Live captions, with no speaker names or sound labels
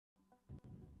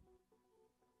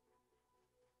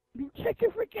Check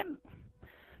your freaking,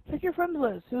 check your friends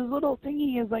list. His little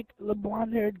thingy is like the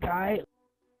blonde-haired guy.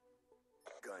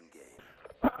 Gun game.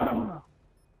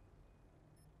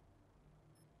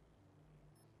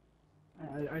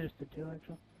 I just did too,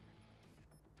 actually.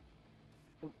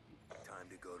 Time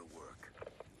to go to work.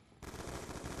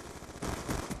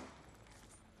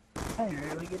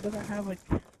 Hey, like it doesn't have like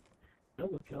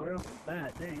double kill right off the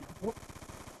bat, dang. Whoop.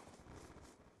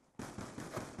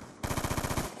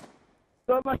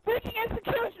 So my freaking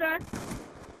executioner!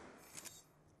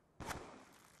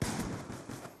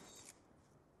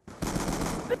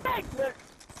 The knife there!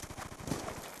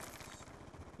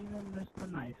 You didn't miss the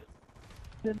knife.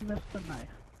 Didn't miss the knife.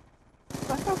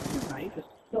 I thought the knife is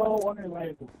so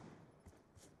unreliable.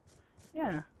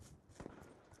 Yeah.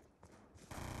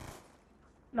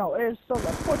 No, it is so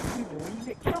that's what you do when you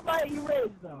get killed by a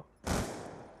erase though.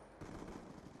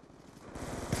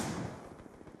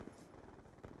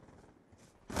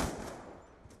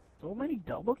 So many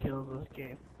double kills in this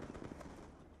game.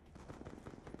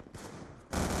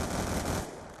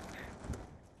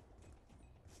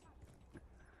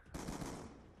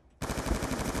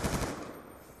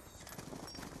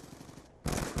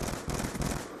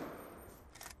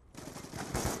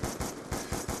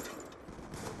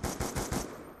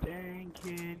 Dang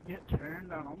kid, get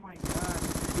turned on, oh my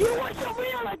god. You want your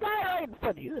real I die right in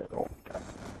front of you, oh my god.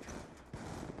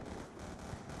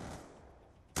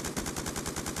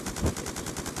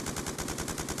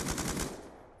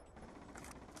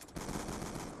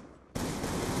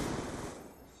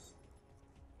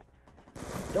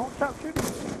 Don't stop shooting.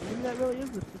 Maybe that really is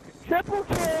the secret. Triple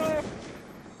kill! Okay,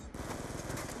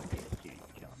 this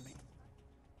game's killing me.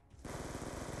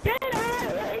 Get it!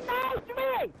 He knows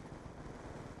me!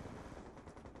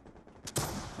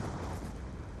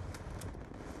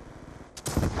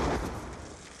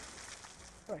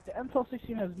 Alright, the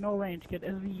M1216 has no range. Get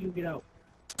SVU, get out.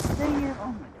 Dang it! Oh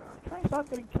my god. Can I stop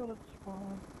getting killed at the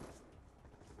spawn?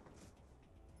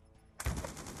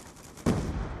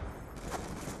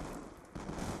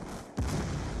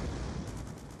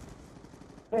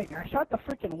 Wait, I shot the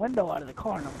freaking window out of the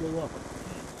car and it blew up.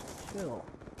 Jeez, chill.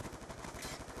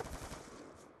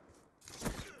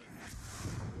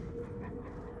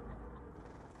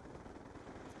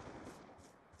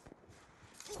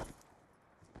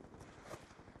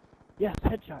 Yes,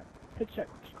 headshot. Headshot,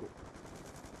 cool.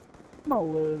 I'm gonna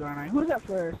lose, aren't I? Who's at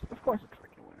first? Of course it's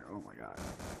freaking winner. Oh my god.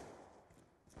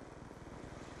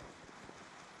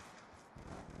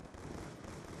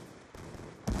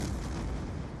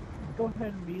 Go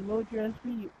ahead and reload your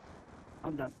SVU.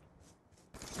 I'm done.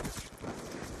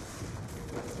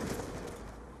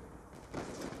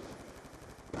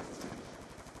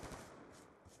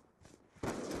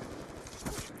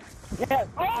 Yes!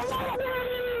 Oh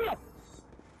no!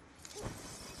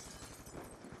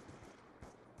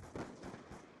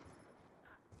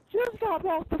 Just got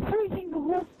past the freaking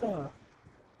ballista!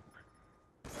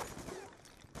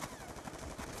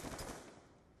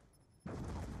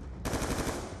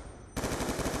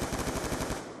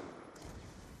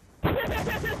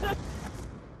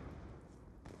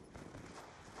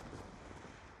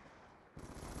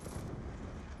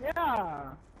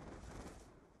 Yeah!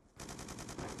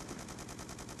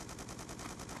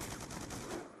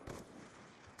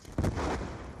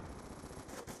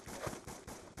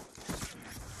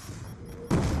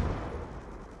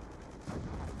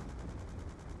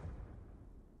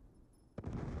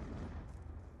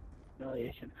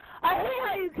 Humiliation. I hate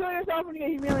how you kill yourself when you get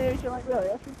humiliation like really.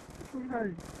 That's really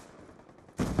hard.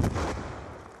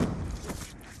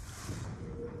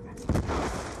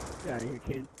 Get out of here,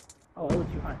 kid. Oh, it was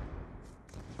too high.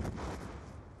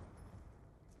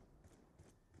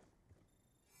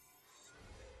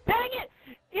 Dang it!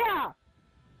 Yeah!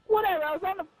 Whatever, I was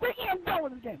on the freaking end zone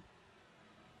with this game.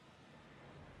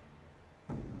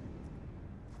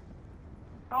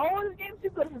 Oh, this game's too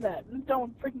good for that. This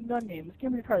don't freaking gun game. This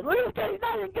game is hard. Look at this guy, he's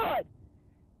not even good!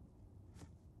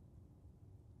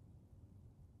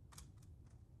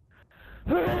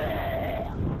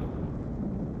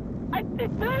 I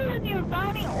did better than you,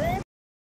 Donnie!